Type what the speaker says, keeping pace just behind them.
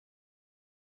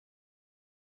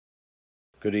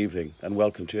Good evening and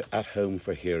welcome to At Home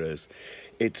for Heroes.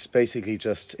 It's basically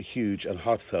just a huge and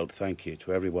heartfelt thank you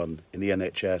to everyone in the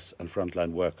NHS and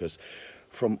frontline workers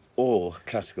from all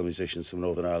classical musicians from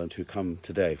Northern Ireland who come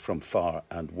today from far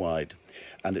and wide.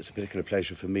 And it's a particular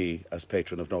pleasure for me as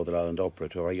patron of Northern Ireland Opera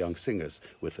to have our young singers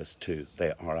with us too.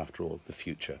 They are, after all, the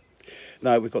future.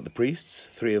 Now, we've got the priests,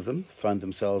 3 of them, find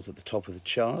themselves at the top of the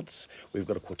charts. We've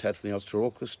got a quartet from the Ulster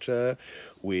Orchestra.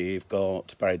 We've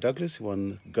got Barry Douglas, who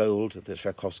won gold at the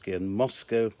Tchaikovsky in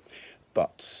Moscow.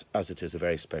 But as it is a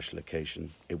very special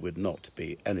occasion, it would not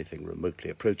be anything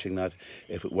remotely approaching that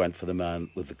if it weren't for the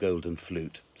man with the golden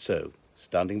flute. So,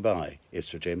 standing by is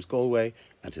Sir James Galway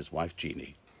and his wife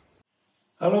Jeanne.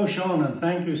 Hello, Sean, and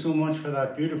thank you so much for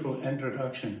that beautiful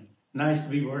introduction. Nice to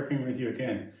be working with you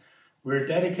again. We're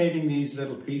dedicating these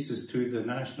little pieces to the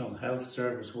National Health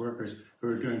Service workers who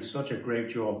are doing such a great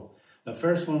job. The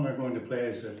first one we're going to play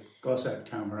is the Gosak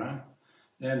Tamarin,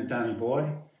 then Danny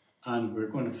Boy, and we're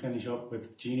going to finish up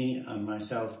with Jeanne and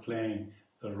myself playing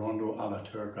the Rondo alla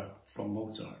Turca from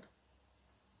Mozart.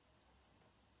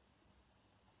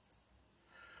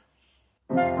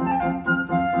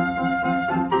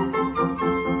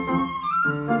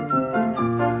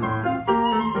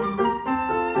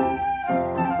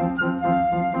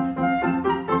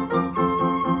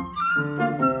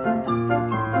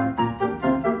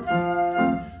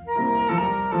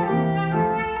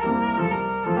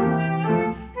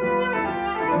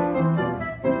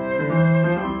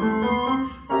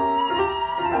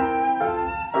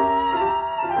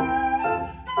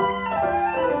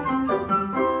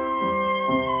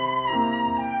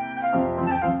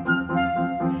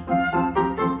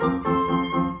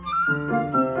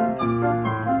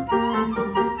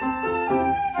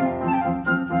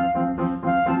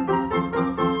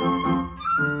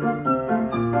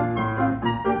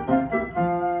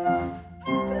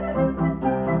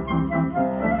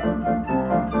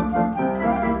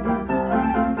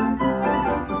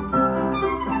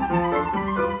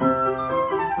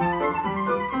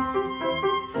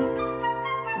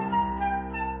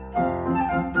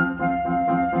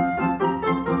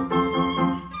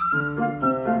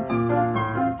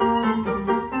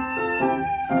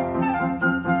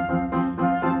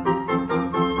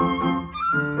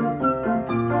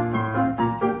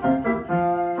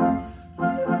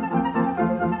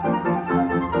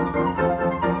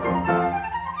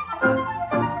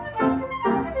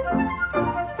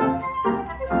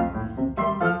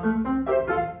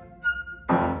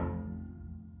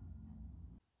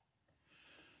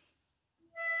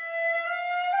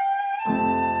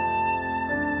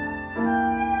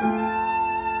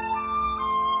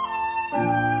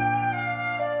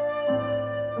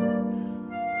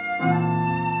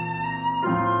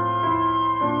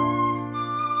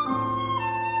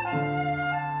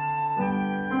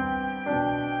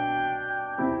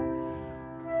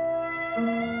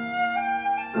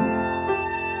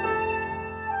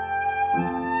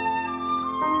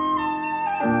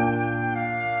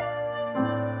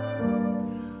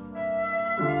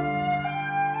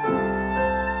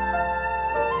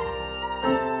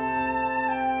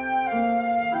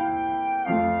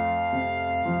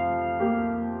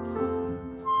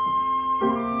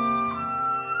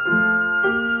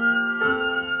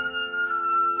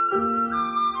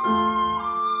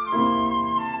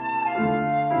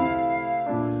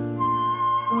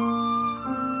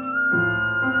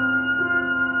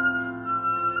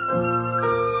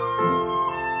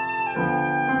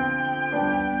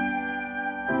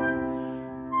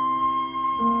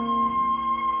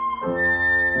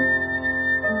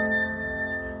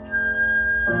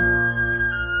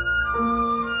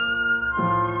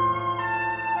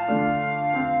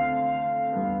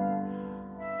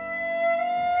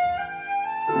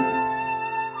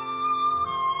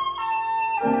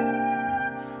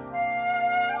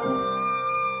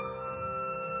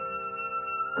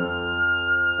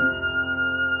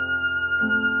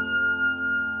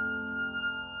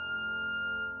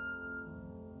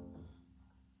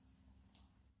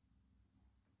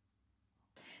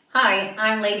 Hi,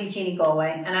 I'm Lady Jeanne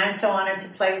Galway, and I'm so honored to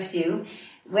play with you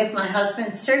with my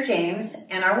husband, Sir James,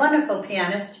 and our wonderful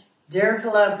pianist,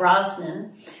 Dearbhla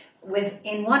Brosnan,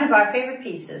 in one of our favorite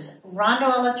pieces, Rondo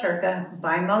alla Turca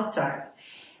by Mozart.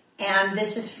 And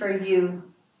this is for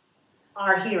you,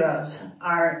 our heroes,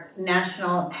 our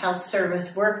National Health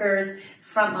Service workers,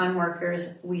 frontline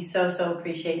workers. We so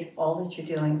appreciate all that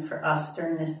you're doing for us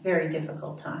during this very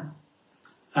difficult time.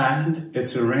 And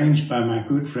it's arranged by my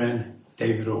good friend,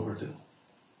 David Overton.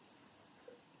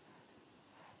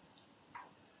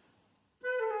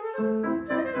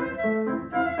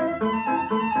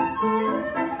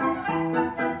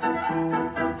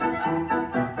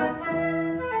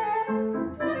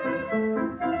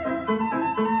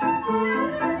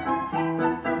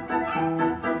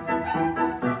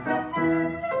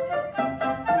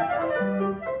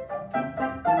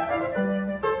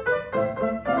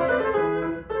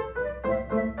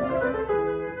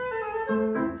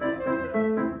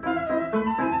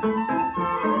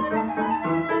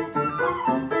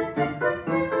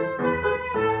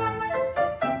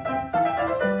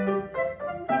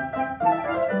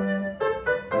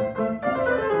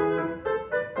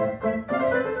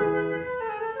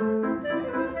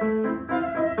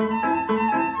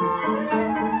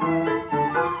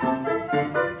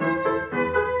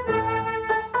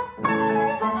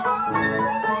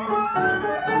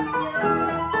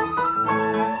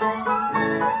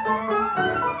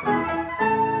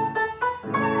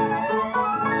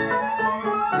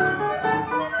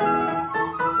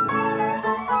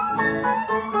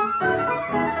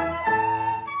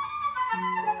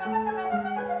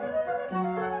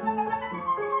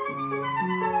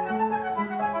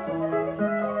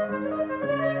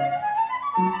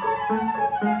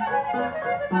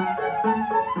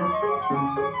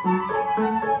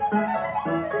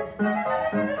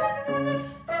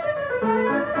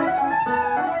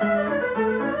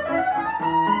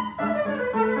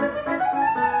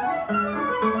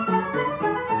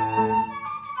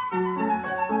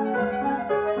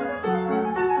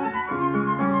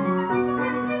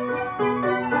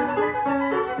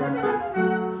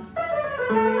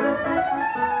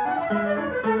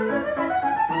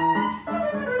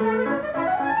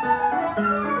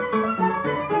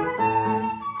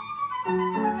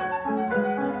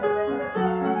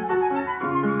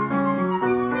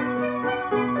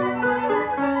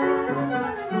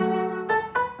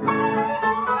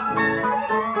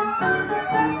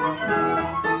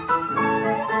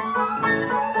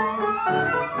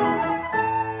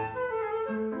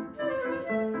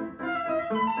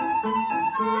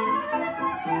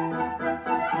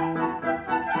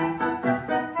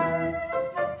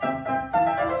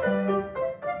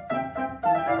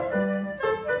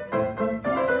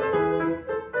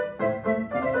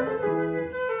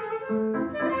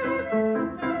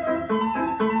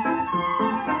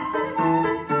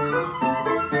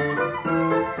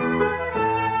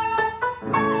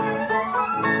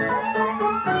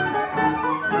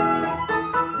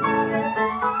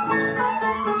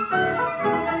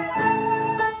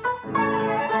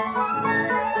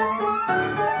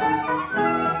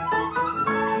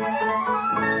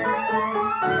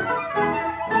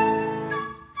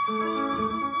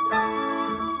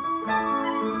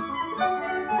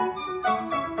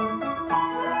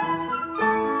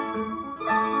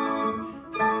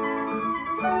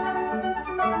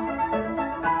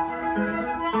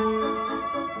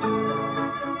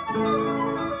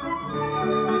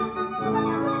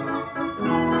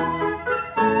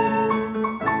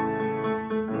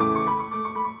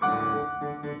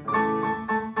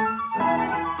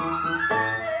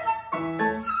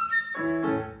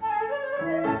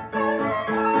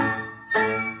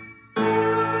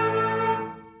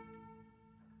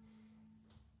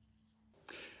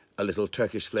 A little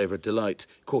Turkish flavoured delight,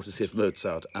 courtesy of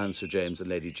Mozart and Sir James and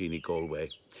Lady Jeanne Galway.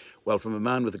 Well, from a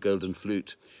man with a golden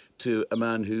flute to a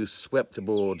man who swept the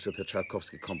boards at the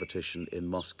Tchaikovsky competition in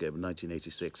Moscow in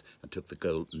 1986 and took the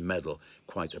gold medal.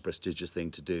 Quite a prestigious thing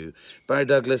to do. Barry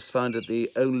Douglas founded the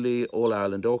only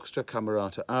All-Ireland Orchestra,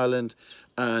 Camerata Ireland,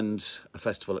 and a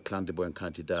festival at Clandeboye in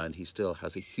County Down. He still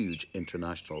has a huge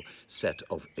international set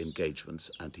of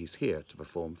engagements, and he's here to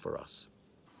perform for us.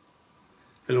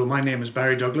 Hello, my name is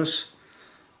Barry Douglas,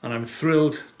 and I'm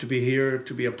thrilled to be here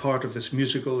to be a part of this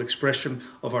musical expression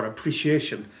of our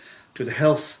appreciation to the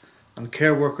health and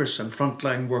care workers and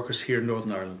frontline workers here in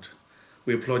Northern Ireland.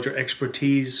 We applaud your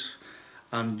expertise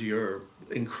and your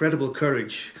incredible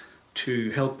courage to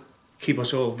help keep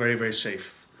us all very, very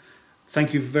safe.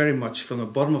 Thank you very much from the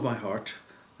bottom of my heart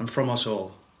and from us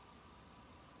all.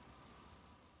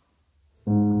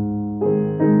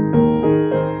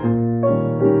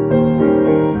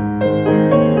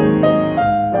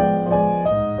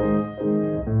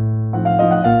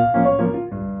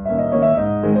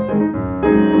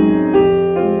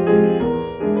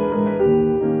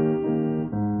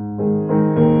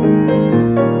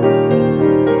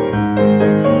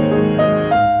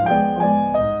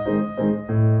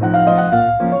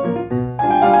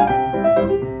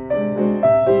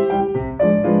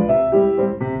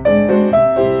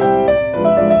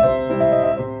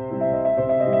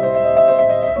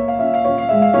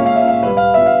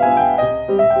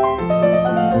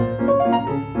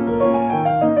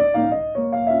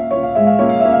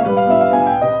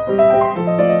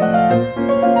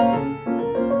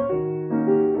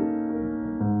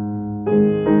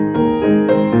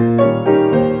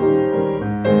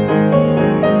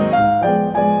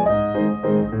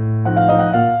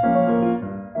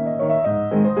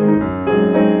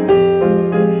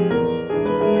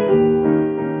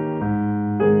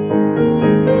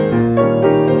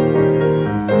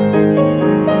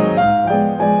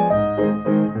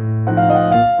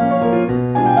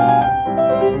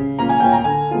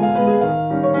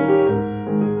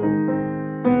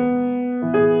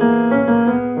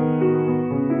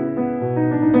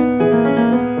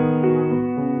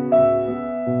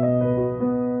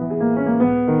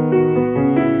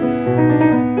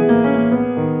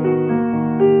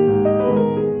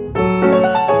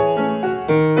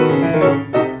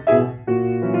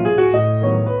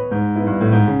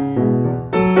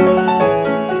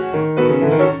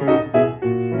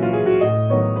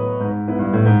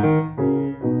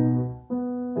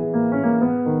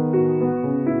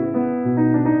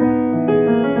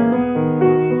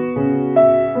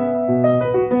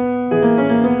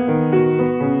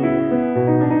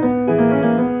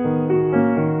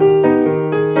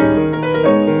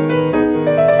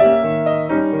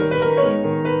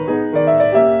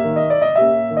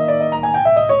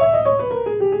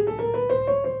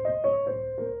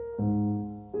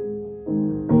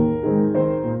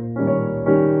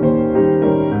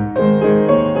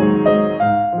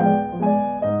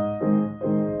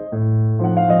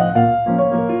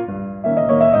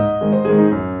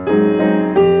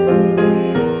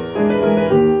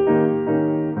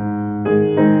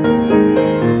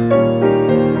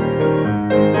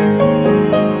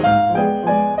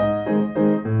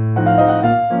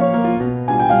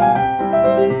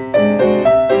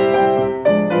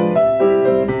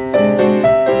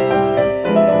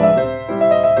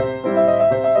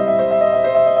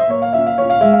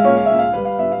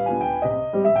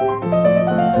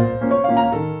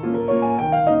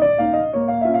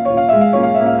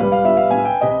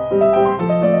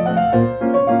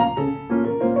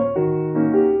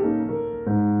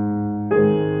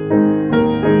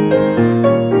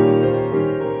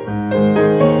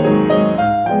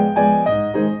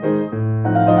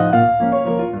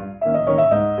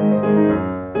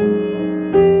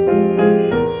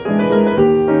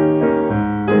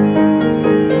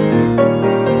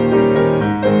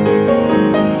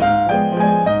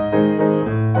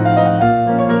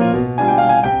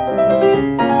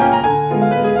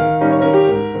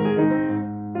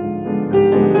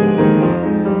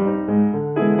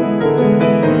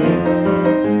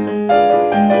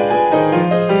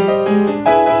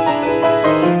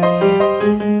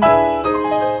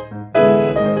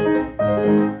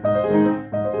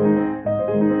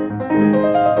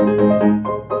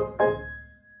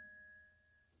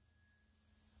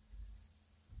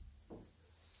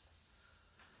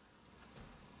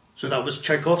 So that was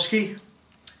Tchaikovsky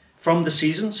from the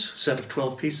Seasons, set of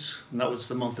 12 pieces, and that was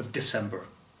the month of December.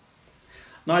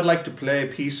 Now I'd like to play a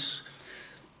piece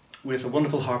with a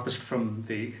wonderful harpist from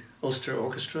the Ulster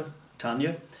Orchestra,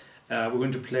 Tanya. We're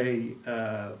going to play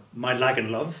My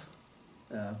Lagan Love,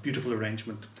 beautiful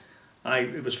arrangement.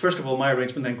 It was first of all my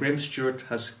arrangement, then Graham Stewart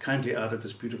has kindly added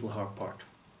this beautiful harp part.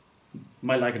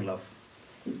 My Lagan Love.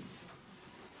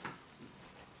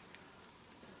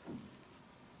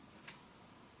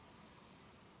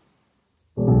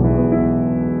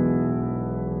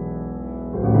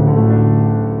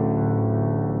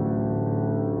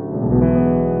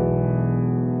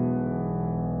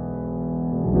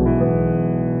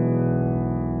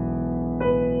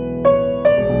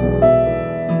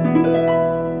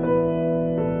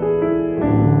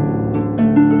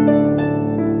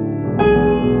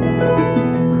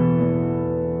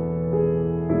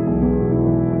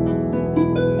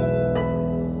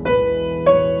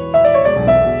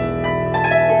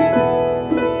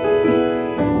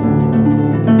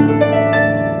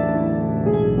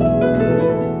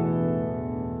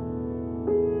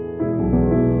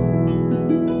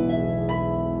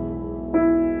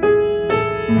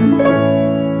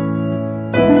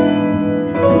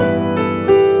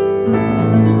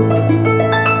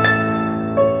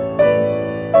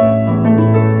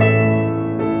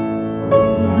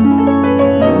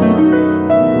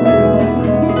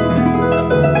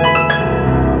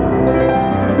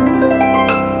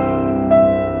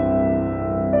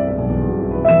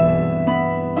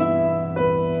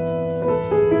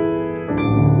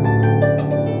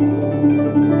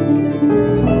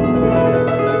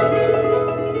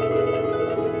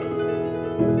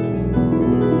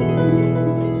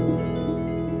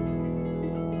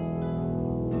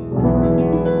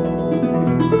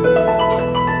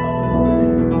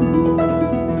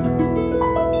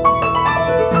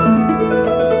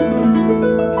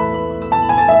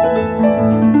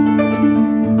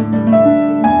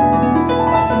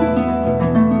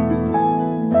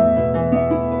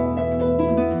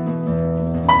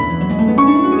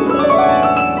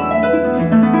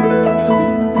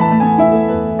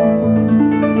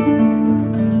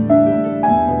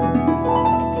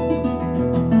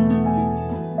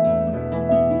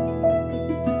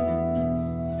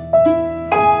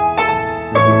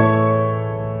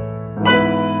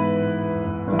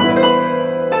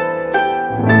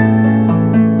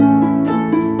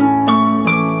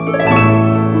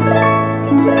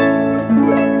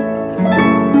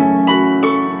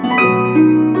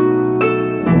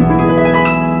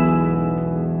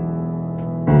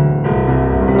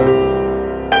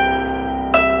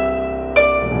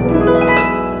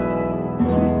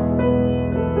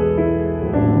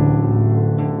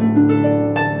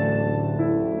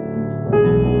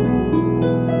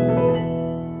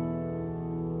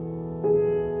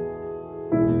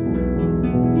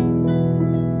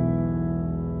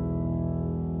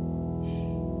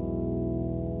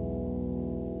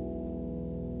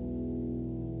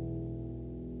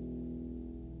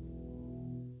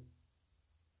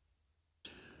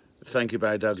 Thank you,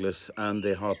 Barry Douglas, and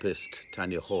the harpist,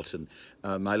 Tanya Houghton.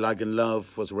 My Lagan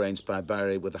Love was arranged by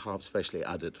Barry with a harp specially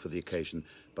added for the occasion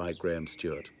by Graham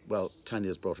Stewart. Well,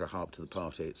 Tanya's brought her harp to the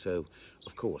party, so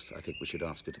of course I think we should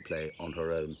ask her to play on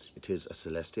her own. It is a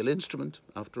celestial instrument,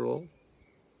 after all.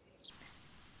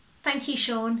 Thank you,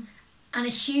 Sean, and a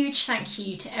huge thank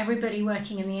you to everybody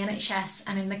working in the NHS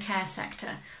and in the care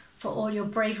sector for all your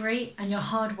bravery and your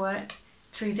hard work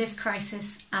through this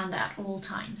crisis and at all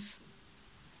times.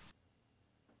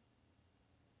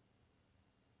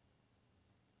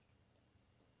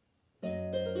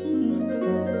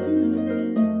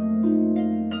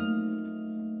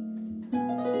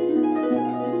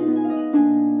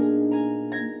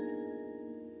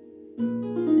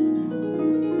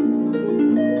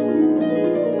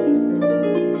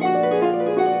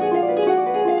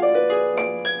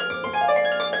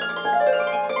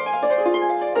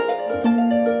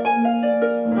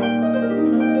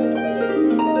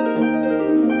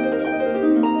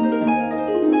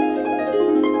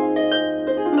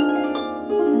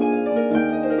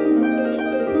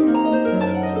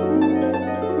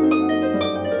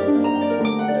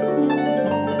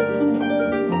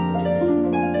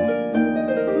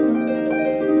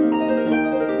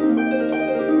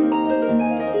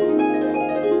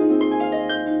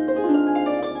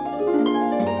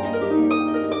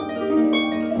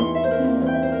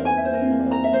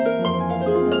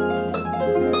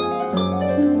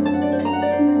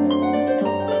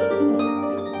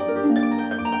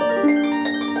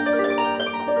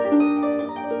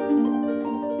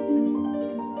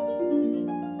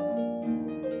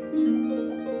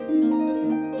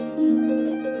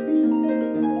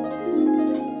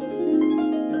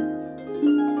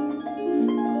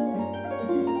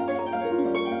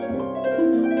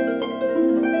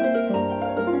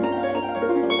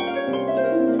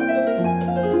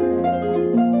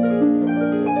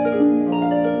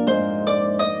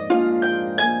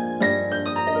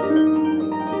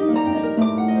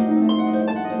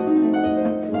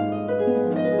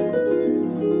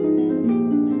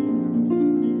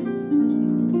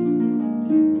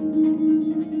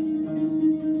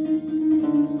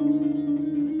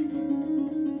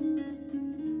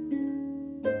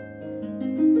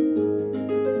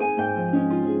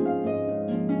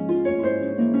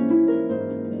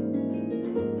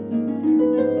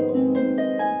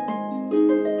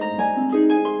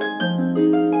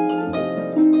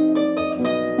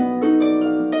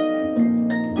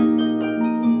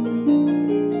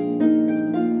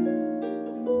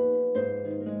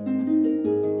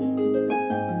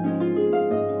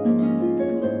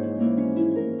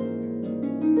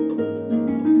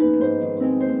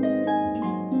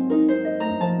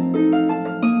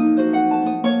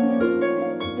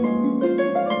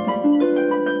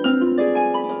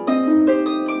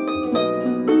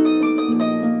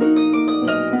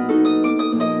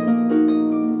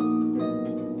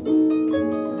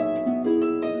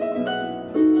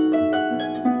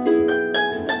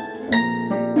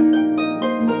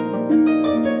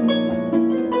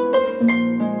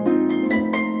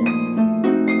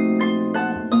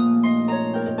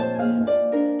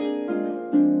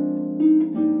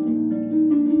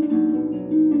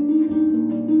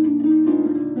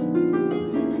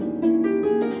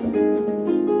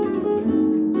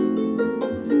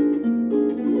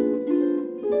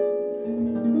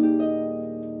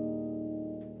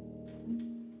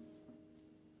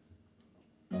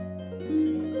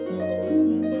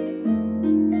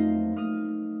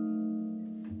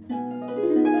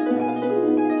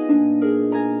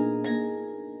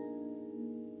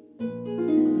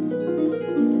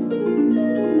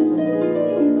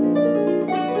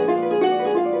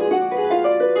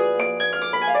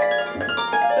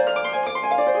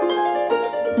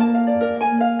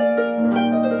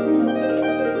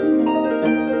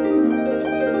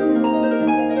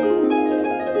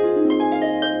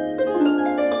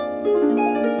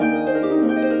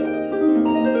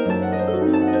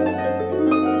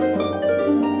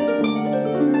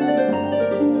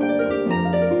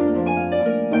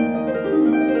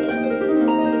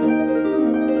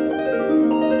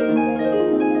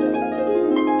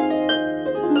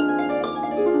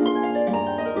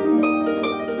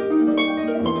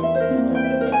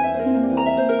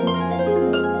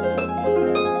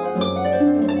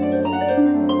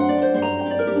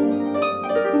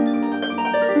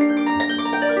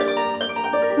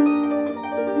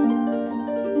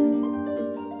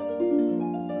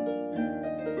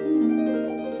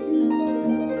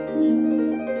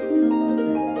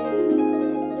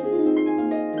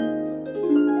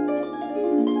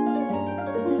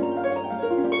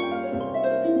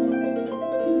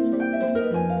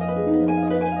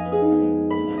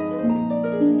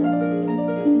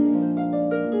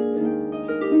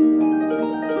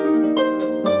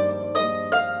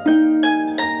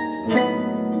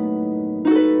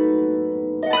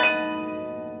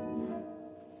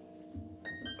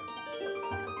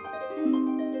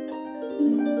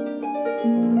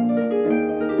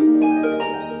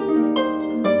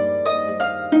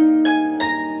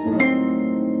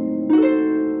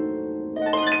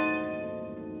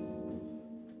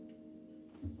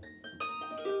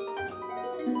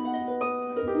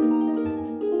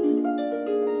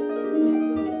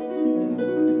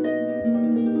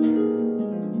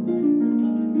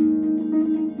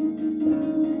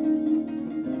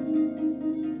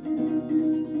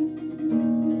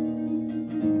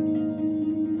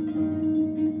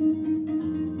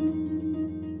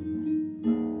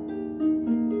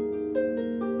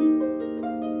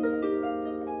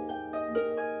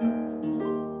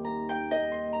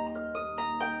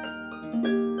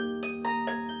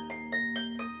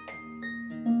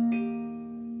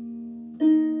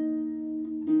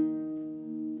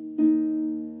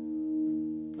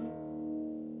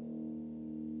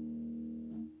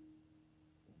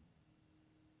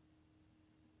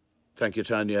 Thank you,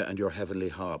 Tanya, and your heavenly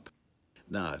harp.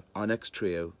 Now, our next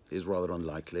trio is rather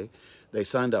unlikely. They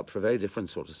signed up for a very different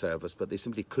sort of service, but they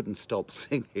simply couldn't stop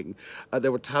singing. They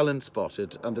were talent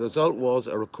spotted, and the result was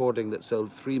a recording that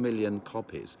sold 3 million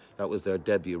copies. That was their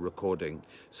debut recording.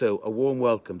 So a warm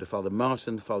welcome to Father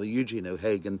Martin, Father Eugene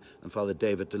O'Hagan, and Father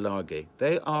David DeLargy.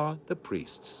 They are the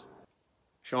priests.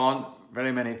 Sean,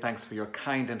 very many thanks for your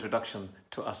kind introduction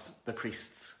to us, the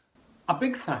priests. A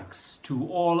big thanks to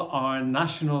all our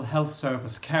National Health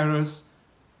Service carers,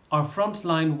 our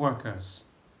frontline workers,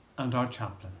 and our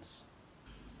chaplains.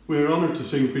 We are honoured to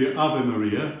sing for you Ave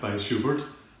Maria by Schubert,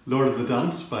 Lord of the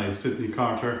Dance by Sidney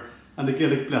Carter, and A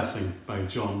Gaelic Blessing by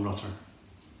John Rutter.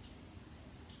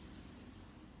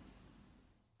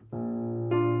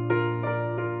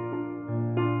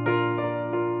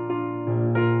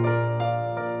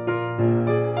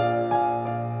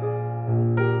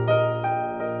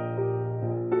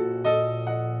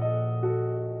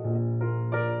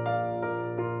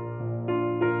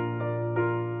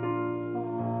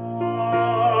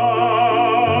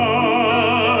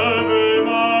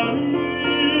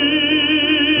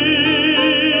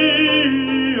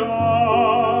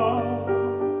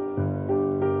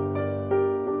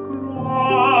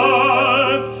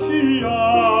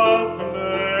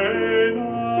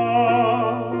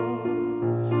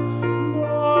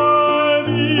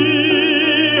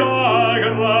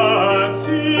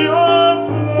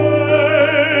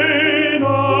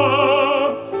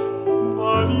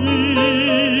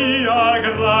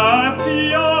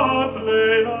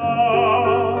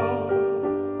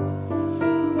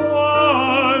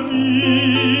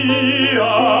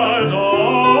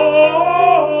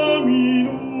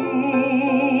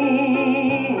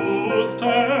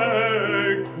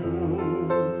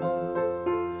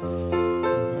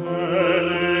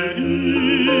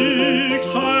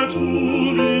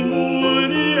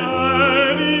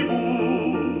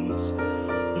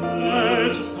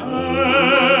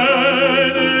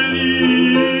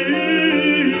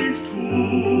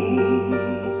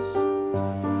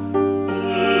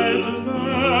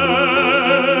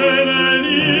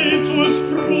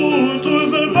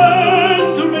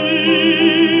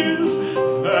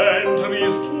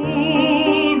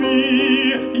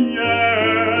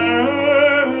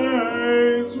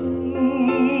 Jesu.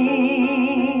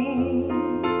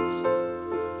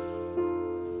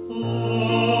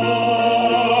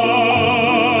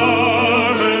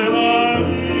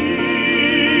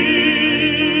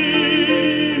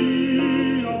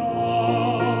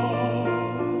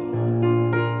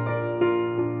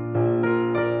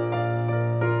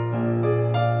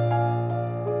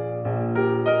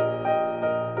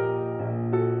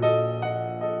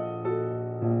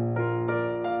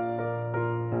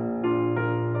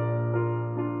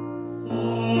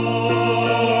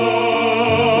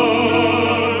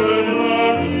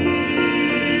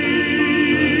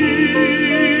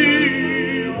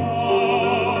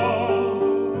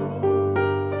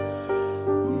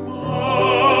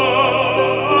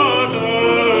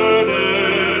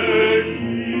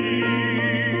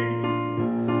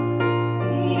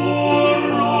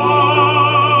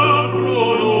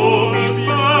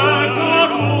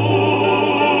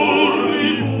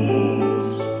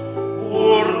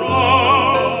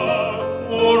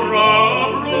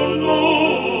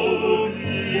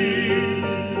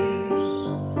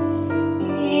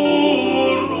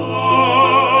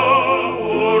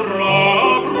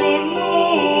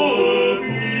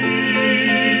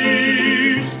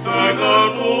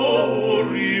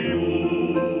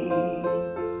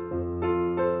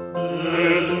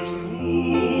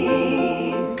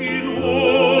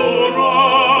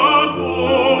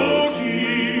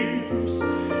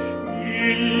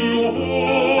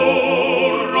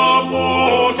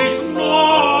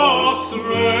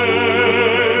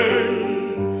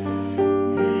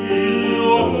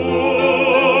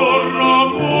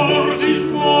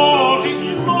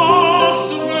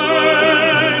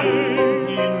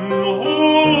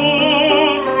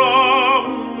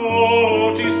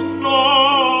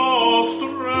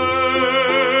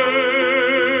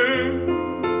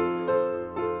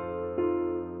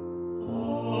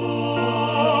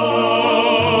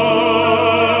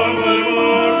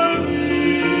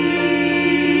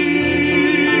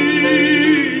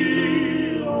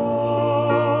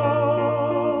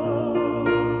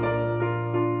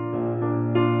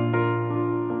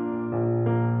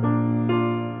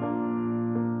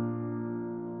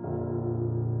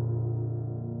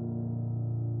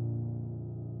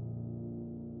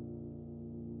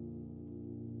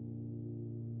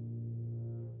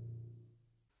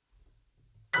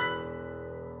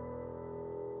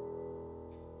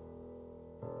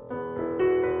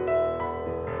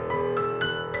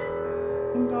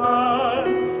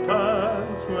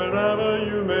 dance wherever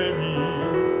you may be.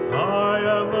 I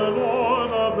am the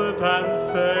Lord of the dance,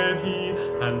 said he,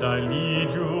 and I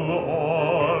lead you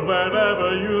all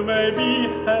wherever you may be,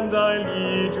 and I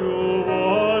lead you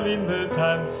all in the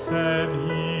dance, said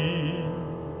he.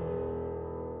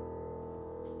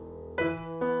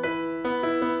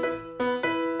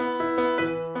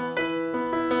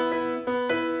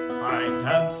 I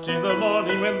danced in the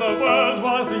morning when the world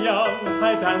was young.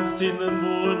 I danced in the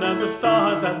moon and the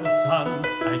stars and the sun.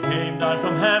 I came down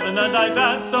from heaven and I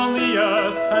danced on the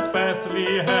earth. At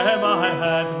Bethlehem I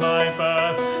had my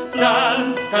birth.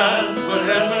 Dance, dance,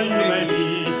 wherever you may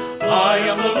be. I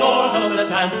am the Lord of the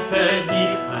dance, said he,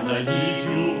 and I lead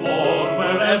you all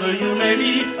wherever you may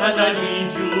be, and I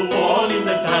lead you all in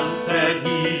the dance, said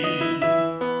he.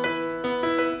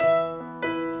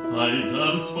 I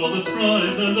danced for the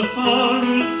scribes and the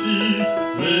Pharisees.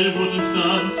 They wouldn't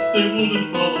dance, they wouldn't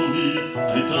follow me.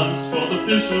 I danced for the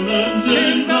fishermen,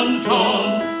 James and John.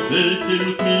 They came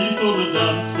with me, so the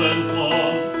dance went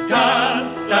on.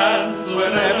 Dance, dance,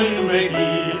 wherever you may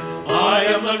be. I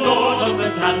am the Lord of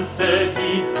the dance, said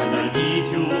he, and I lead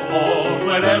you all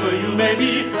wherever you may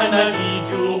be, and I lead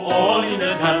you all in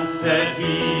the dance, said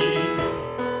he.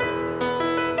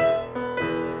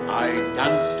 I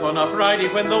danced on a Friday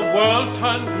when the world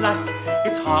turned black.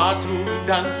 It's hard to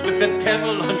dance with the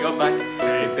devil on your back.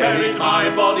 They buried my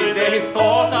body, they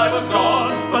thought I was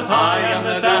gone, but I am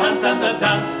the dance and the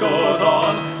dance goes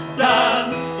on.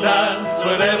 Dance, dance,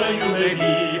 wherever you may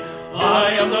be.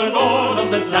 I am the Lord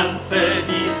of the dance, said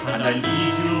he, and I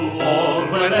lead you all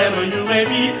wherever you may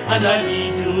be, and I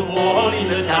lead you all in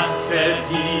the dance, said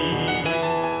he.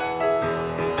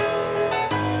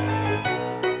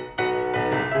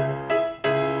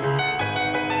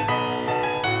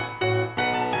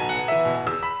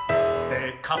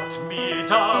 Cut me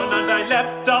down and I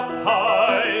leapt up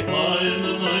high. I am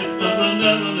the life that will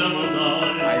never, never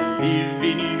die. I live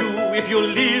in you if you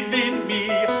live in me.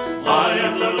 I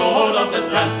am the Lord of the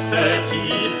dance, said he.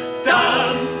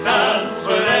 Dance, dance,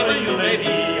 wherever you may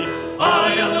be.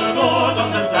 I am the Lord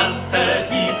of the dance, said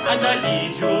he, and I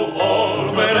lead you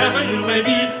all wherever you may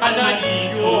be, and I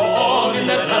lead you all in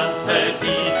the dance, said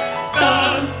he.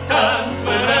 Dance, dance,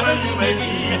 wherever you may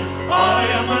be. I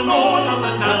am the Lord of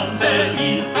the dance, said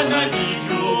he, and I lead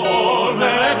you all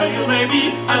wherever you may be,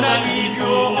 and I lead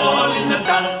you all in the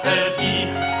dance, said he.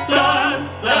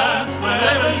 Dance, dance,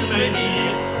 wherever you may be.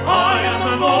 I am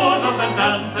the Lord of the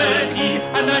dance, said he,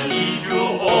 and I lead you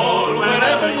all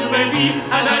wherever you may be,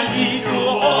 and I lead you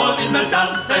all in the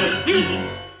dance, said he.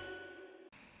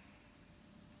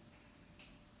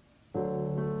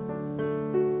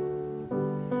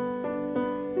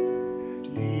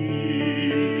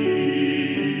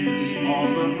 Of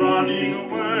the running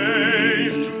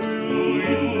waves to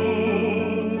you,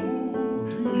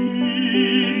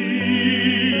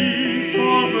 peace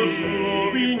of the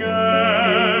flowing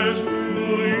earth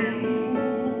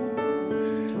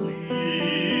to you,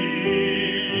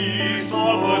 peace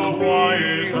of the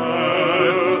quiet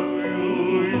earth to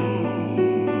you,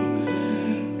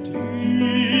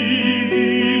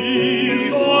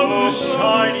 peace of the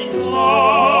shining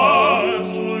stars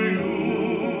to you.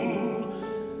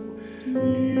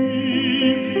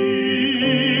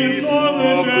 Peace of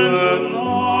the gentle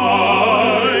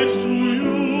light to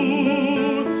you,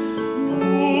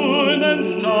 moon and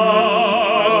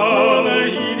stars for the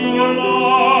healing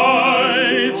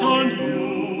light on you.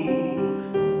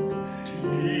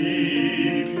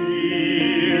 Deep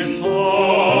peace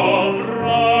of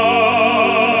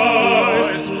Christ,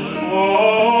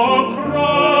 of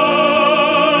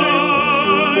Christ,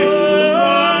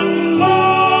 and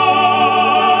light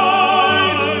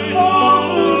of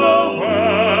the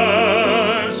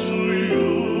west to you.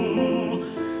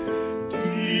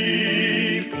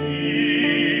 Deep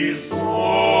peace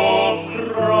of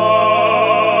Christ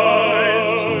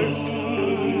to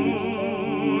you.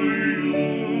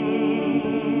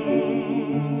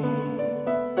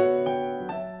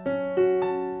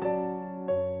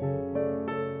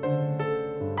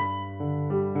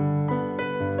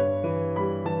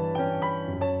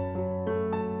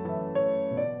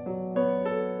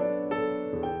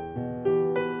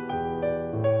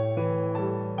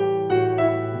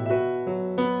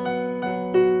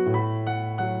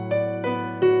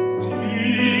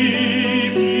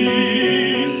 Deep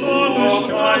peace of the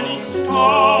shining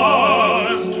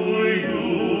stars to you.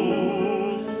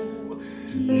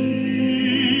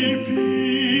 Deep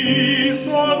peace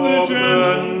of the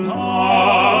gentle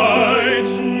night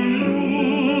to you.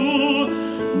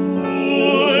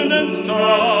 Moon and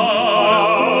stars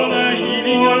for the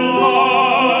healing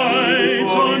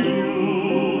light on you.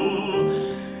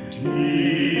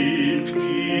 Deep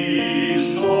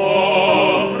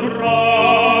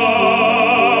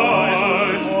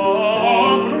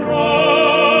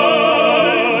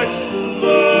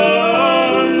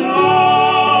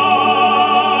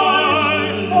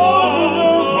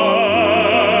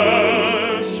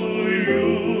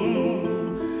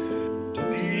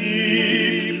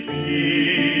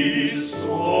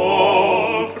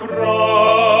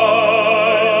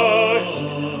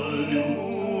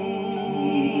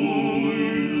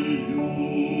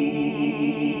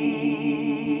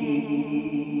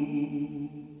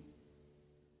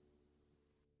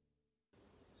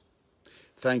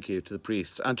Thank you to the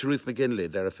priests and to Ruth McGinley,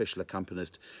 their official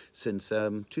accompanist since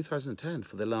 2010,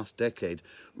 for the last decade.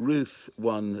 Ruth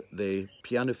won the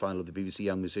piano final of the BBC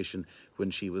Young Musician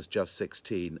when she was just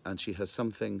 16, and she has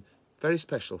something very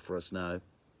special for us now.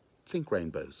 Think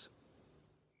Rainbows.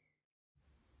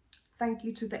 Thank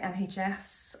you to the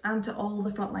NHS and to all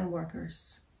the frontline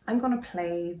workers. I'm going to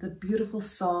play the beautiful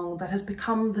song that has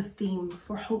become the theme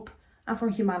for hope and for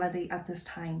humanity at this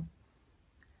time.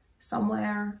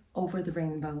 Somewhere Over the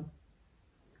Rainbow.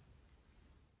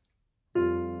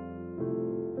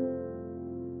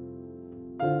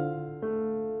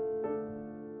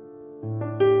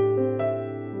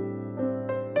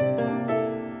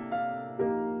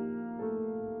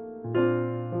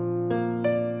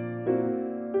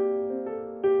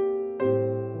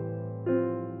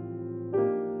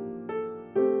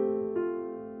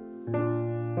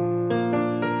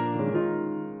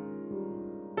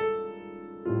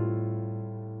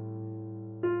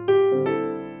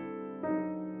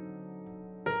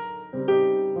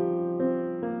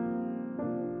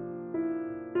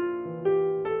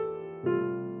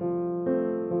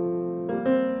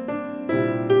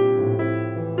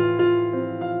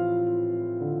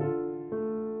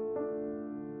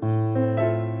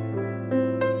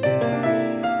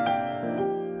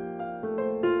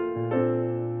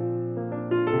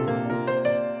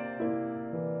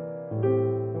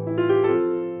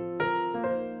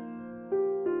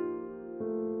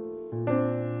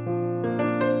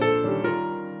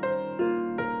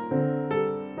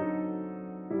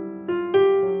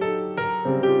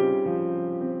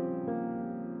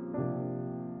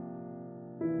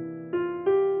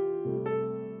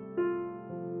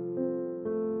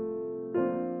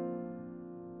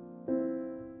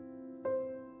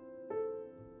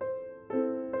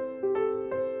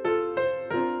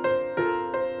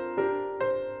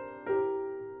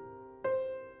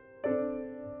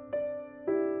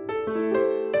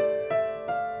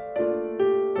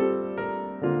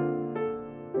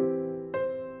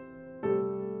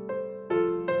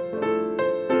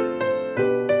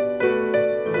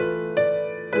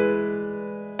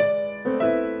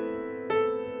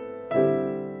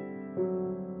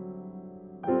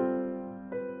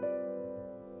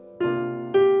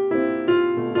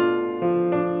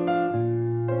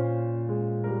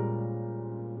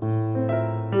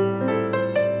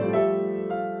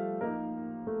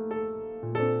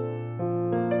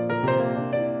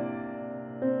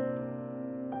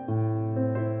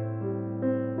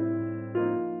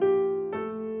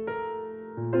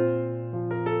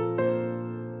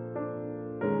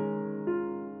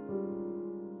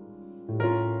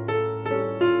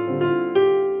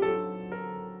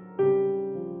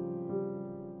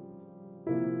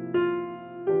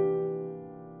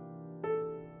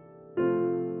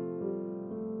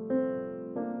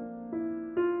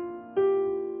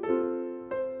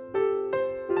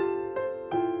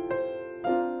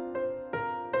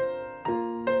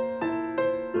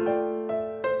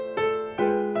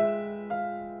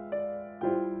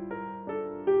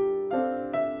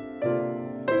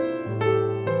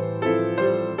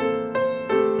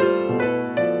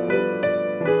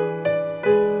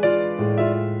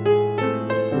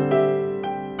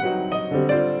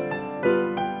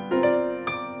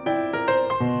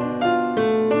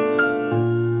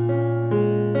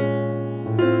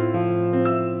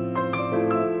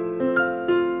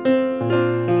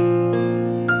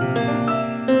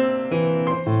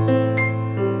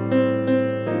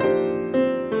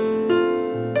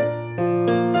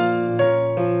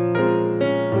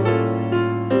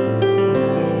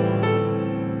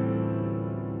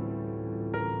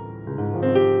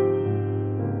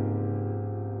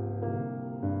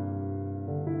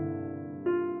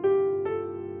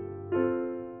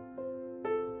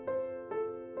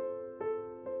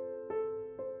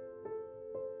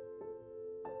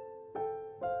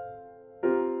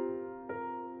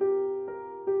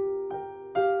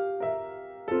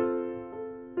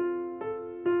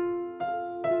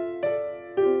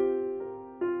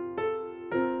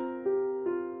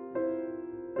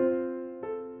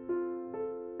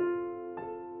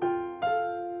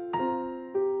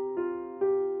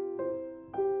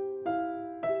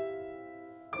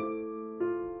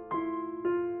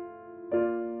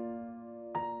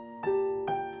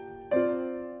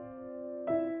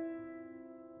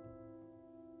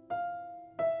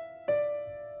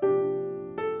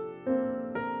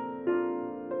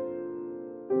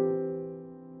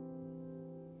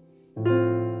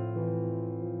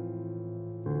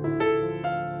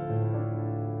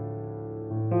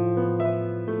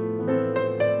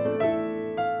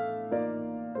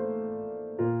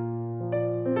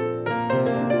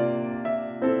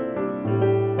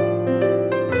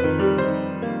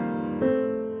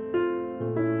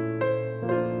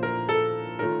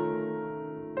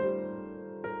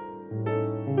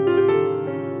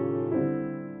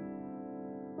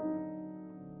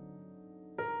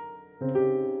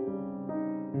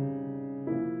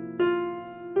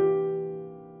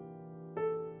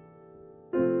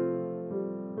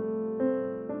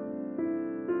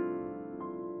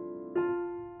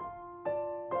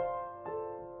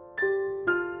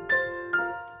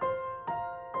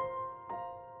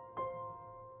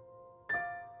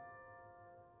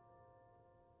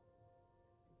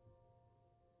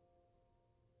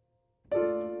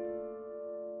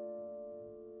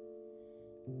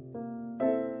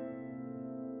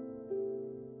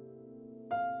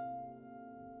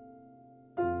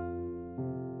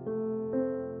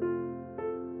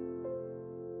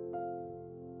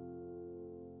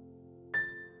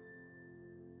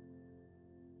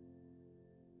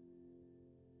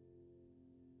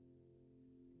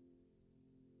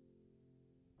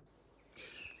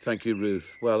 Thank you,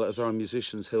 Ruth. Well, as our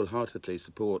musicians wholeheartedly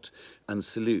support and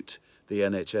salute the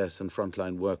NHS and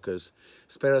frontline workers,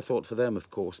 spare a thought for them, of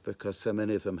course, because so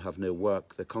many of them have no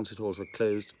work. The concert halls are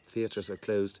closed, theatres are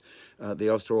closed. The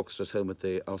Ulster Orchestra's home at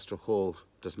the Ulster Hall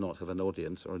does not have an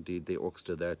audience, or indeed the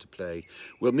orchestra there to play.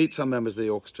 We'll meet some members of the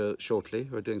orchestra shortly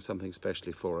who are doing something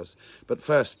specially for us. But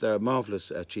first, their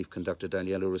marvellous chief conductor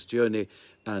Daniele Rustioni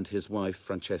and his wife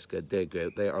Francesca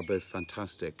Dego. They are both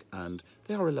fantastic, and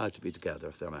they are allowed to be together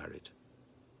if they're married.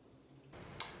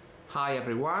 Hi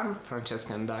everyone,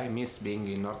 Francesca and I miss being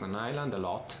in Northern Ireland a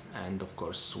lot, and of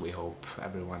course we hope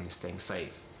everyone is staying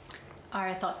safe.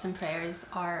 Our thoughts and prayers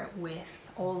are with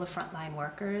all the frontline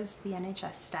workers, the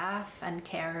NHS staff and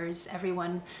carers,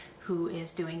 everyone who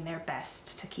is doing their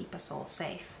best to keep us all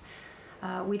safe.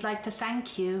 We'd like to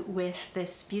thank you with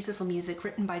this beautiful music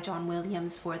written by John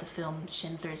Williams for the film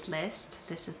Schindler's List.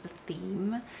 This is the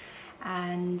theme,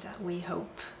 and we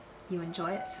hope you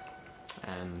enjoy it.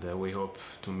 And we hope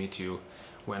to meet you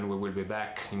when we will be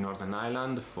back in Northern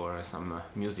Ireland for some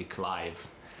music live.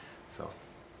 So,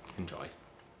 enjoy.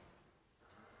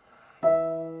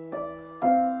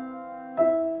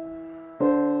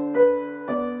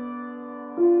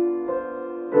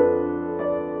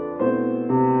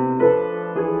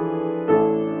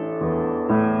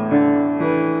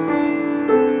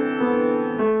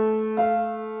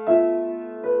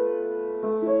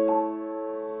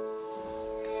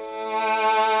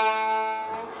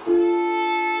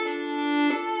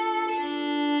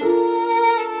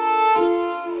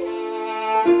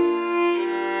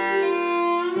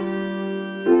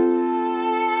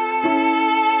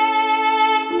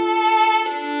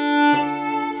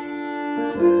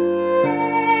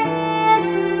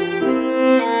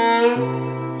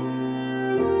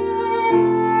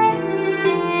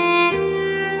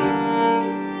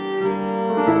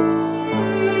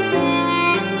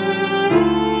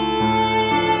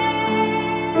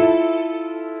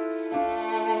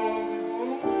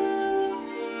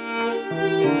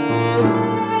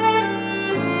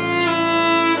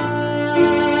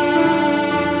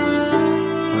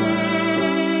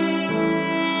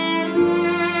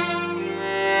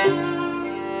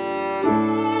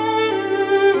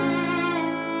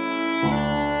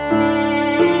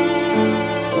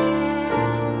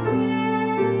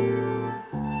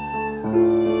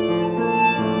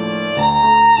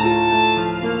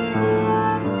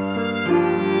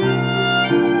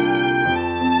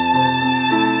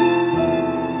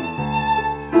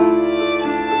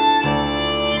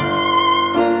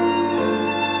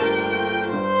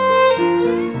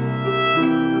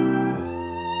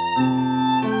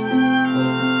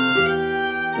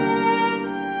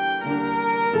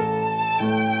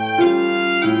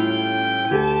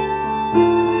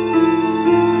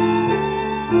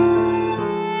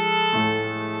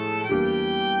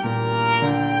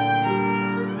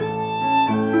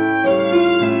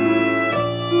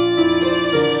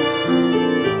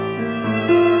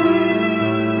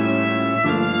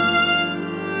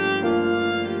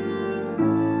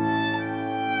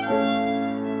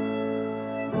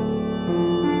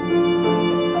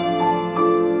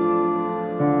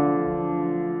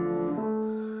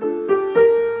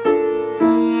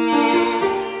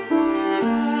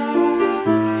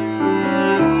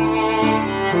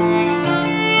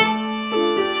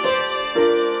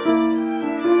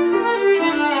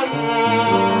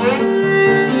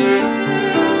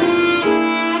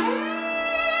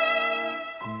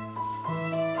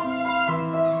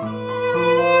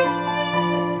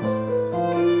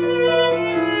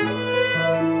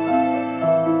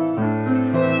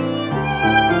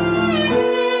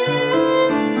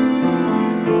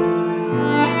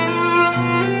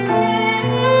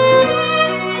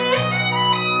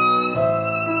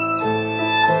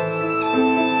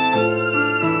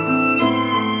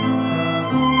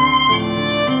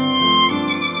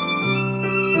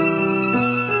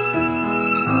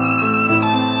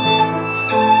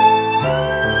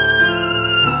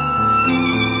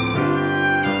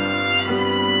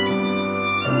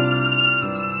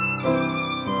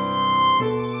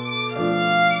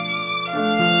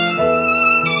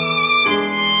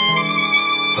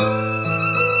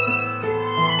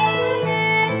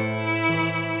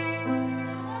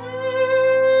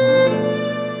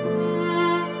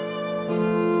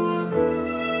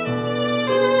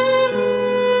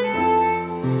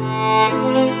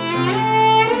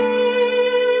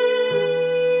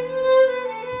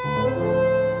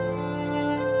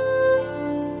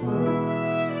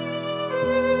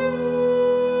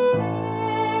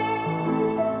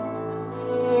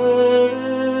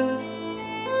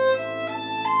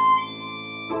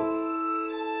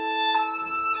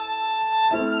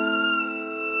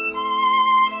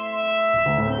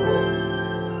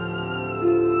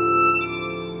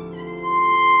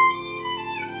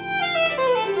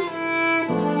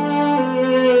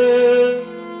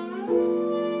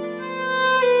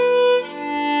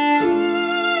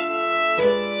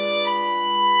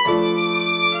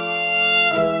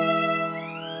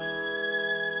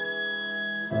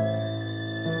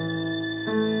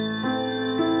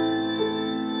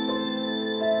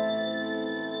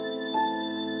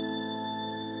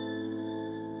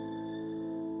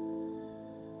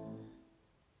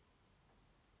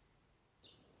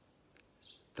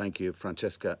 Thank you,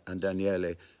 Francesca and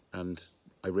Daniele, and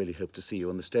I really hope to see you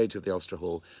on the stage of the Ulster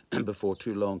Hall before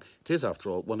too long. It is, after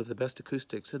all, one of the best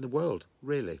acoustics in the world,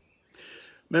 really.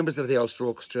 Members of the Ulster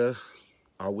Orchestra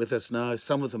are with us now.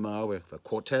 Some of them are. We have a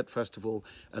quartet, first of all,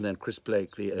 and then Chris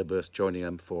Blake, the oboist, joining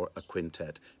them for a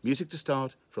quintet. Music to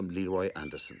start from Leroy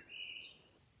Anderson.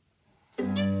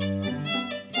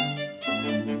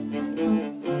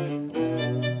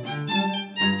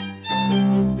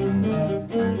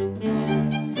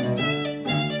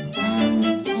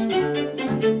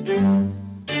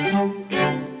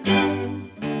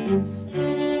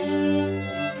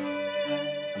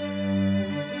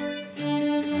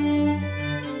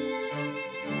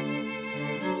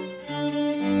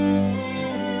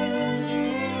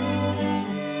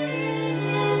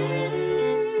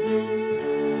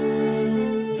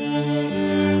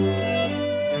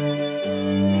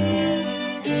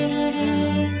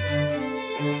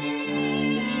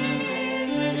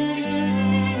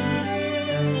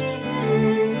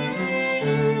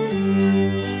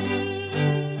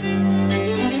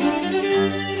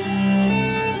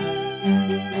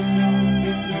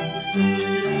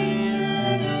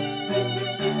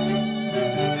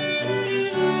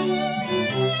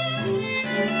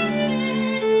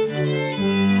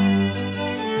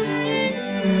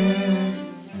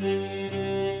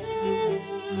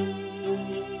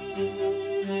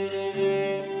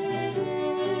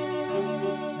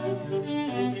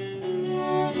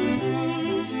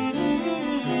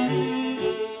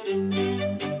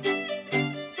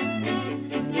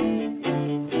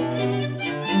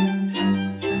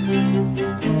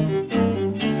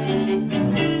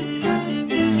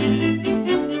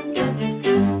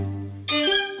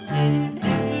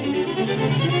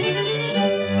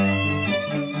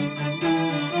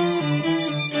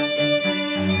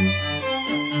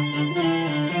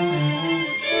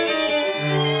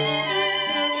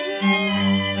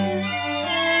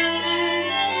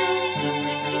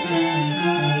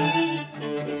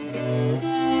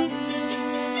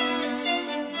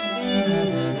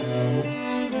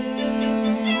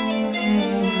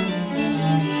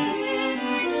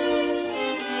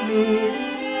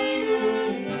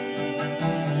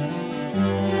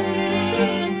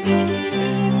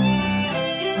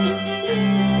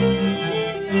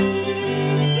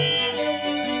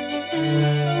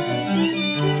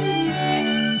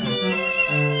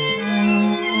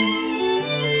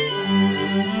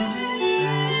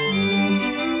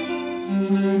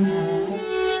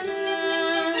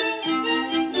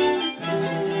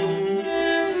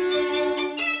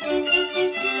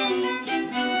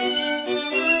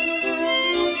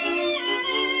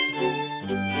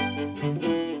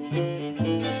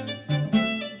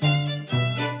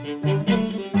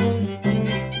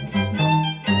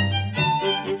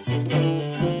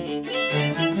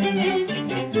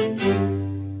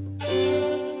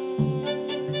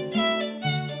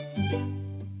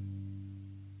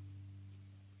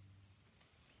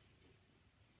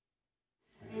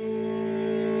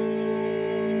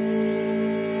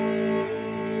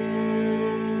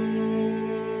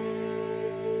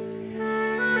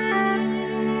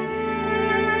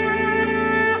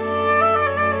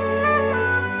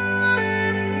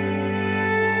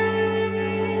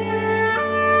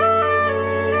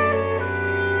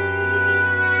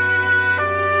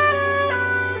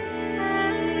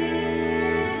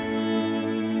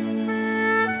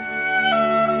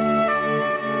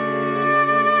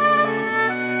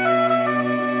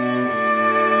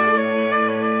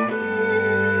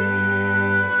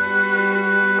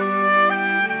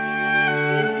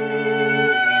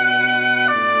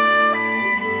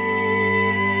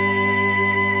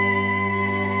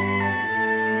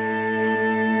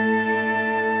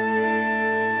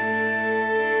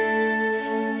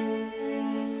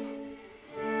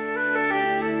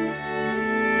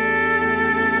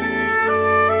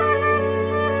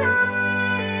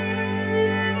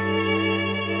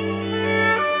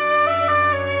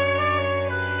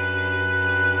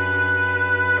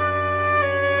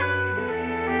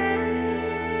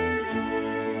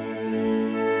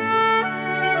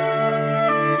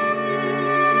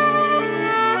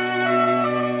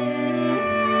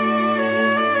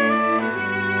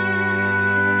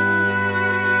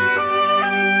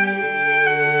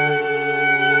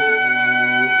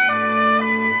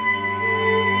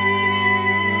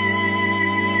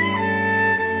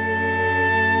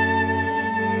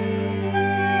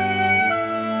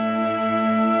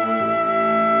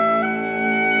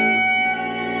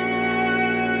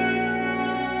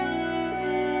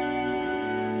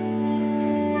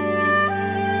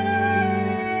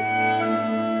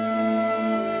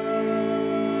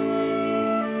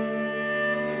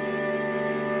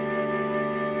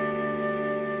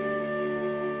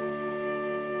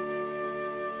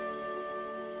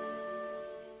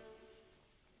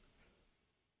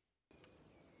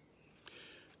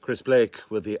 Chris Blake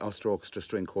with the Ulster Orchestra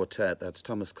String Quartet. That's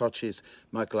Tamas Kocsis,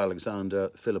 Michael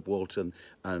Alexander, Philip Walton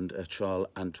and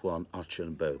Charles-Antoine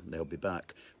Archambault. They'll be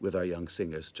back with our young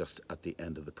singers just at the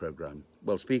end of the programme.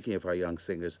 Well, speaking of our young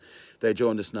singers, they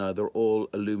join us now. They're all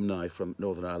alumni from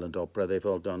Northern Ireland Opera. They've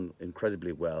all done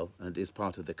incredibly well and is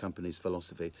part of the company's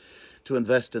philosophy to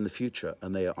invest in the future,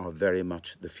 and they are very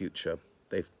much the future.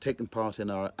 They've taken part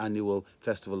in our annual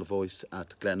Festival of Voice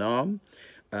at Glenarm.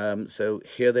 So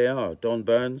here they are, Don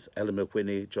Burns, Ellen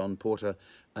Mawhinney, John Porter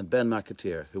and Ben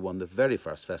McAteer, who won the very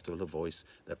first Festival of Voice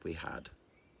that we had.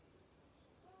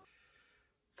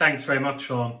 Thanks very much,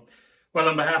 Sean. Well,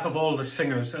 on behalf of all the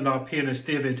singers and our pianist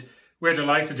David, we're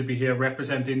delighted to be here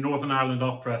representing Northern Ireland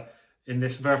Opera in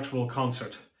this virtual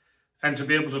concert and to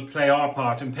be able to play our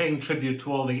part in paying tribute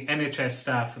to all the NHS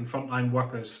staff and frontline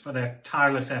workers for their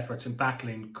tireless efforts in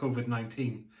battling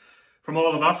COVID-19. From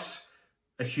all of us,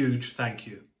 a huge thank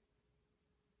you.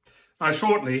 Now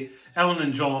shortly, Ellen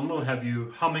and John will have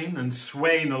you humming and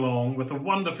swaying along with a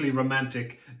wonderfully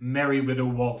romantic Merry Widow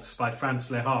Waltz by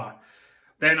Francesca Dego.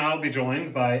 Then I'll be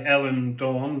joined by Ellen,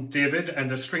 Dawn, David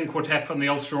and a string quartet from the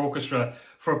Ulster Orchestra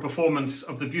for a performance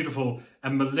of the beautiful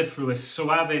and mellifluous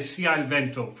Soave sia il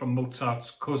vento from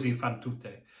Mozart's Così fan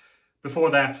tutte.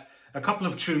 Before that, a couple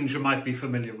of tunes you might be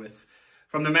familiar with.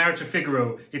 From the Marriage of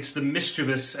Figaro, it's the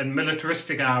mischievous and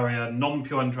militaristic aria Non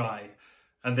più andrai,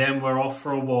 and then we're off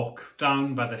for a walk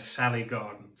down by the Sally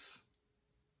Gardens.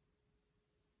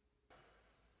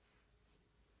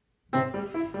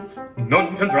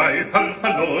 Non più andrai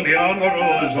farfallone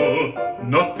amoroso,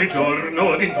 notte e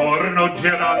giorno d'intorno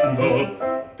girando,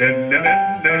 delle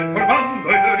melle turbando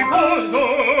il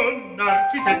riposo,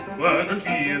 narcisetto ed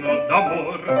uncino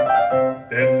d'amor.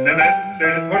 Delle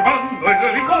melle turbando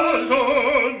il riposo,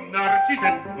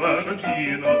 narcisetto ed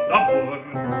uncino d'amor.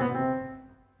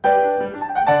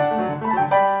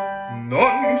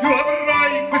 Non più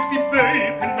avrai questi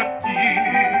bei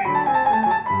pennacchini,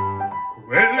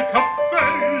 quel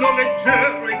cappello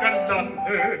leggero e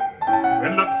gallante,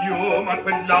 quella chioma,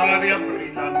 quell'aria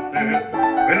brillante,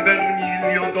 quel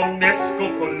vermiglio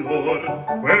donnesco color,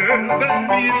 quel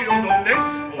vermiglio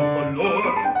donnesco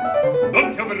color.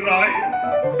 Non ti avrai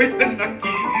quei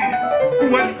pennacchini,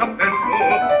 quel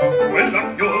cappello,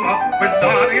 quella chioma,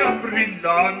 quell'aria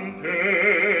brillante.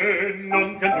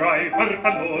 Non ti andrai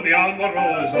farfallone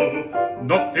amoroso,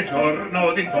 notte e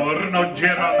giorno d'intorno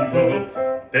girando,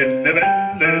 delle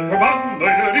belle trovando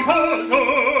il riposo,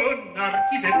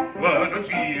 narcisetto ed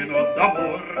uncino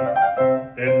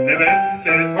d'amor. Delle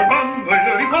belle trovando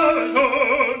il riposo,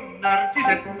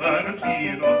 narcisetto ed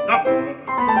uncino d'amor.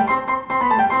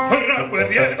 Tra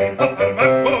guerrieri a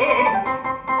farmaco,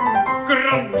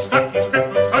 gran mustacchi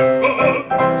stretto sacco,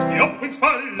 schioppo in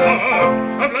spalla,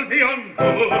 sciabla al fianco,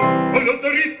 collo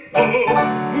dritto,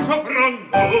 muso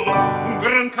franco, un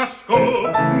gran casco,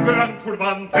 un gran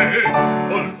turbante,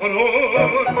 molto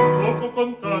onor, poco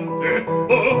contante,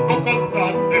 poco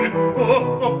contante,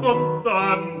 poco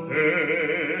contante.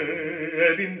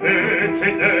 Ed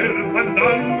invece del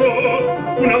fandango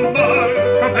una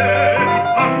marcia per il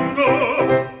fango,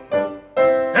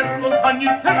 per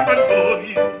montagne, per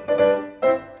valloni,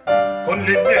 con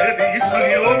le nevi, i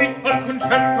salioni, al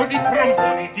concerto di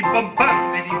tromboni, di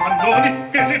bombardi, di pannoni,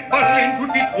 che le palle in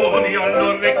tutti i tuoni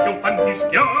all'orecchio fan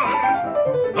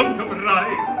fischiar. Non ti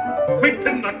avrai quei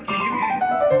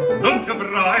pennacchini, non ti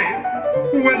avrai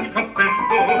quel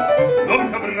cappello, non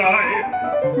ti avrai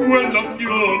quella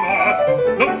chioma,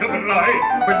 non ti avrai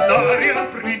quell'aria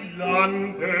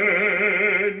brillante.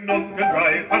 Non ti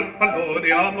avrai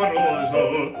farfallone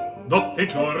amoroso, notte e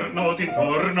giorno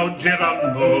d'intorno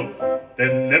girando,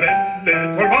 delle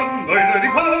belle trovando il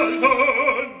riposo,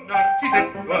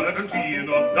 narcisetto ed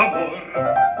uncino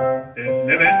d'amor.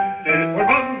 Delle belle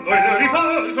trovando il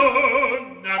riposo,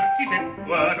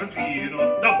 narcisetto ed uncino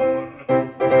d'amor.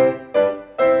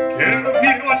 Chiedo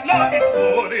fino alla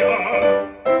vittoria,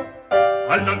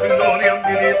 alla gloria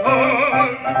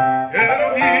militar, chiedo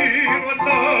fino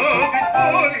alla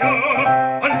vittoria,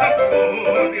 alla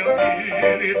gloria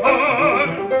militar,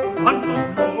 alla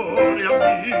gloria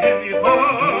militar,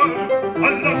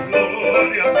 alla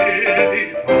gloria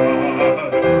militar.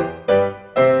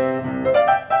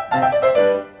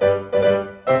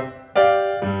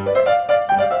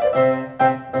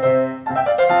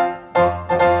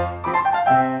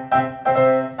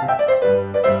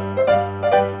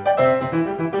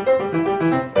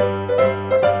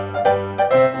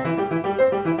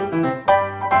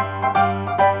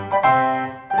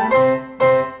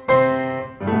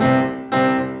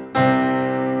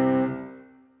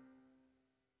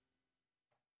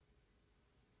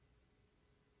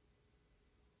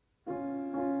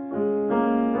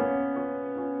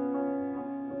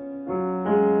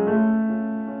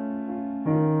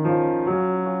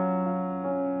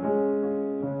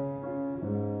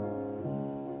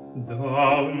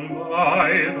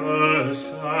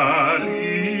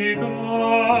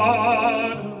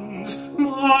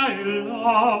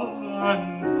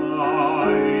 and I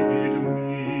did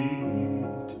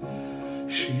meet.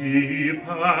 She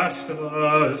passed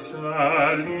the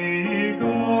Sally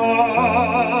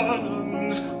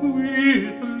gardens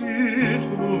with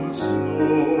little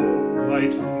snow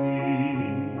white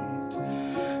feet.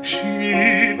 She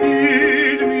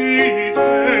bid me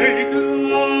take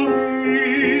love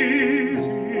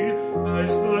easy as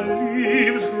the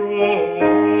leaves grow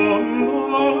on the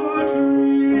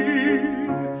tree.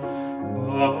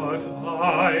 But I,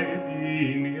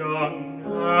 being young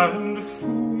and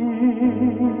foolish,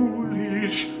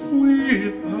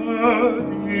 with her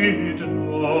did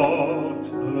not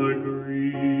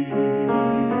agree.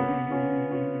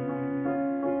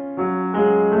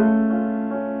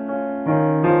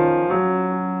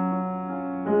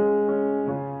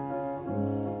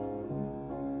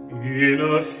 In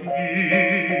a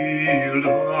field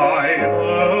by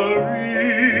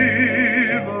the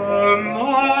river,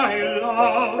 my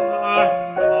love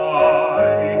and I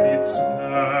did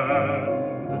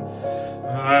stand,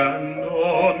 and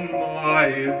on my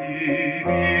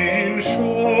leaning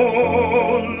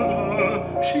shoulder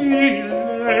she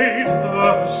laid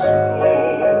her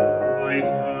snow white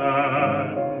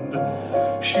hand.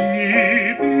 She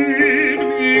bid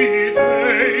me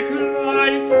take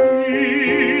life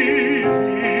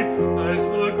easy as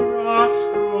the grass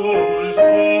grows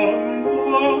on the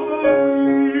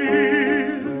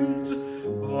hills.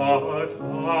 But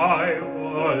I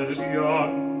was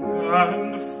young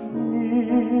and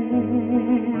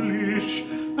foolish,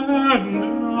 and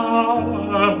now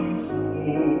am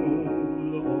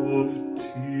full of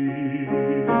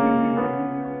tears.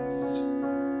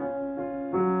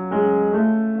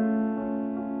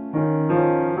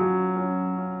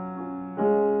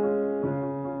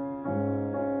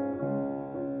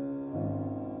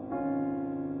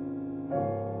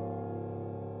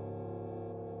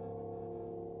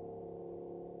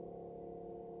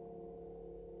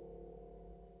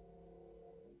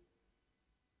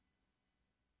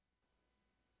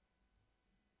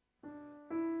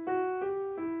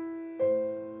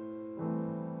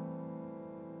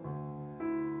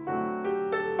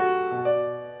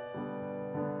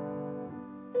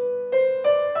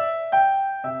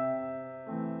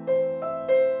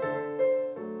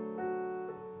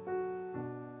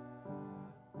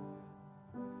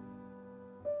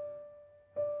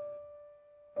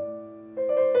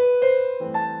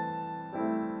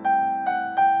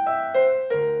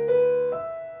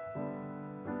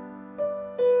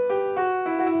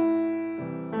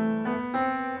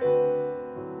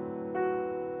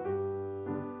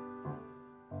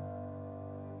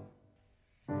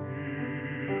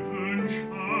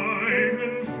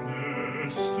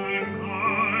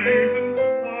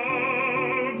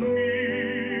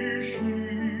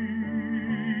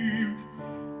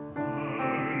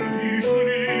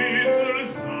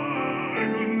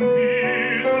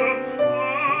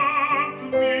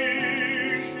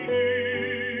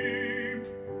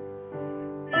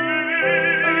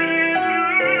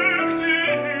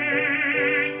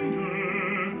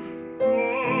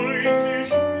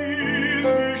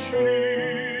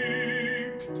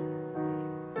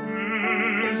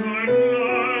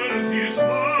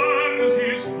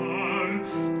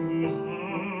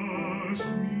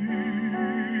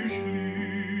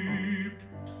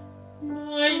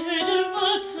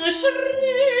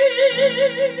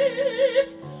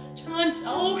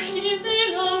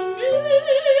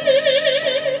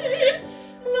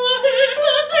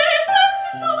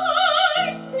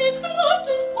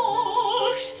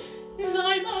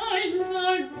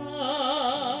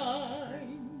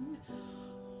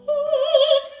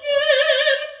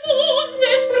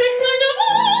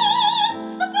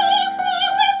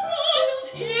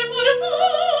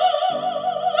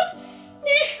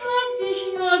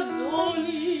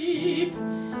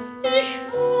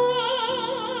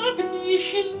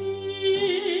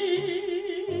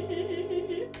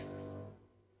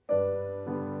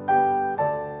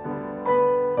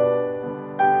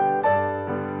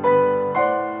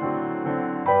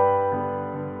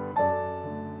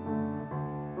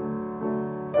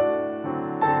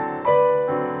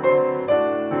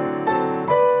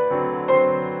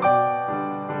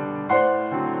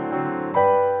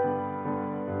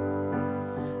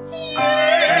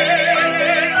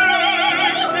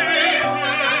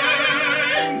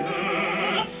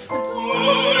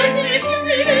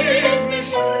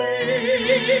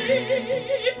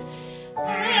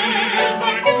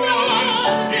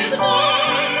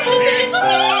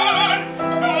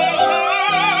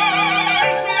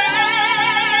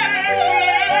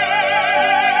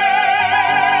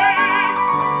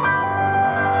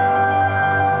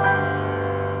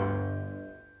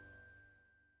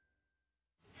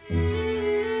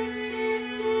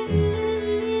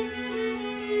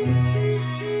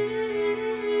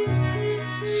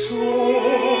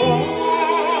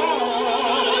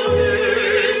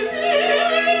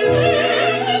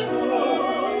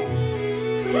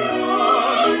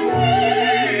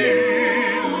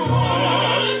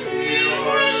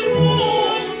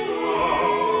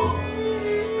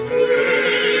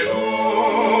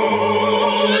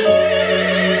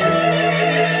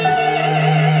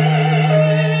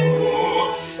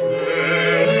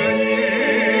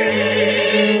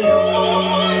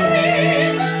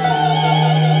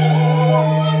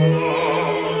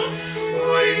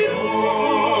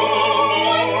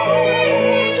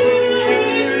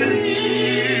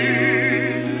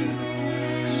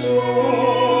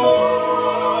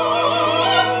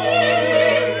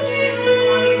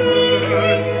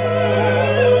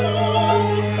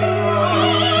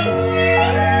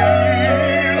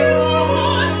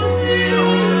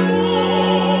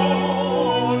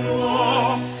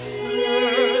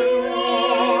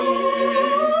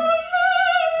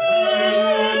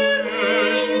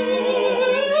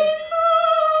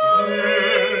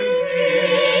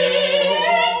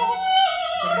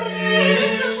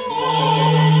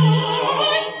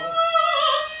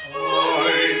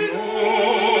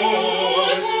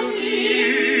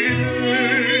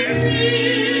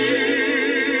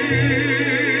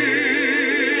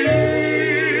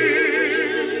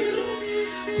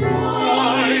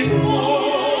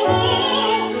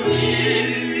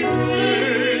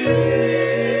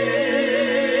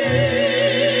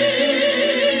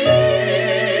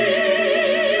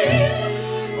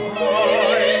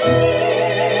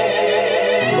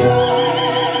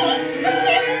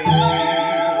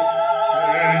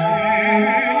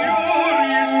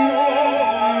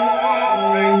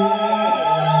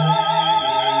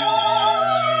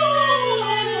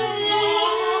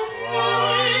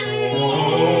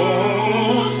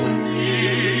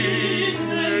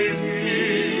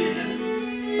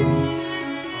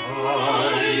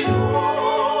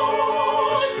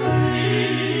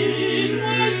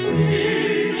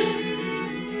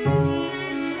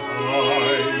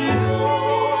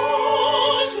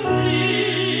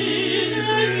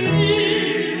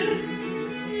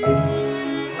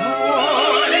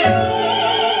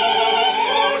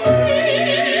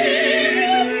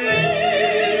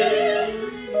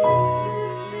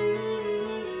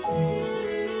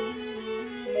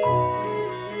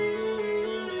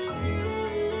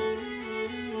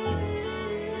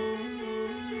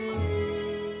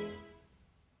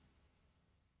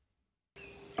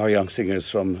 our young singers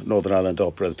from Northern Ireland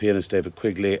Opera, the pianist David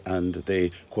Quigley and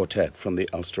the quartet from the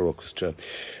Ulster Orchestra.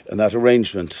 And that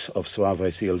arrangement of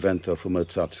Soave sia il vento from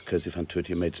Mozart's Così fan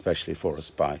tutti, made specially for us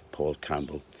by Paul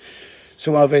Campbell.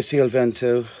 Soave sia il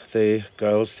vento, the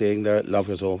girls seeing their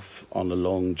lovers off on a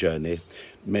long journey.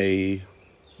 May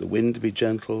the wind be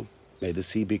gentle, may the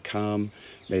sea be calm,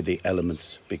 may the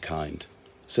elements be kind.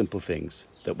 Simple things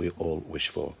that we all wish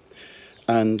for.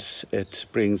 And it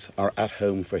brings our At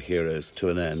Home for Heroes to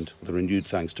an end, with a renewed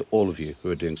thanks to all of you who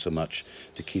are doing so much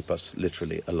to keep us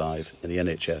literally alive in the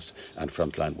NHS and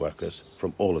frontline workers.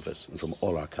 From all of us and from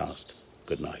all our cast,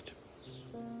 good night.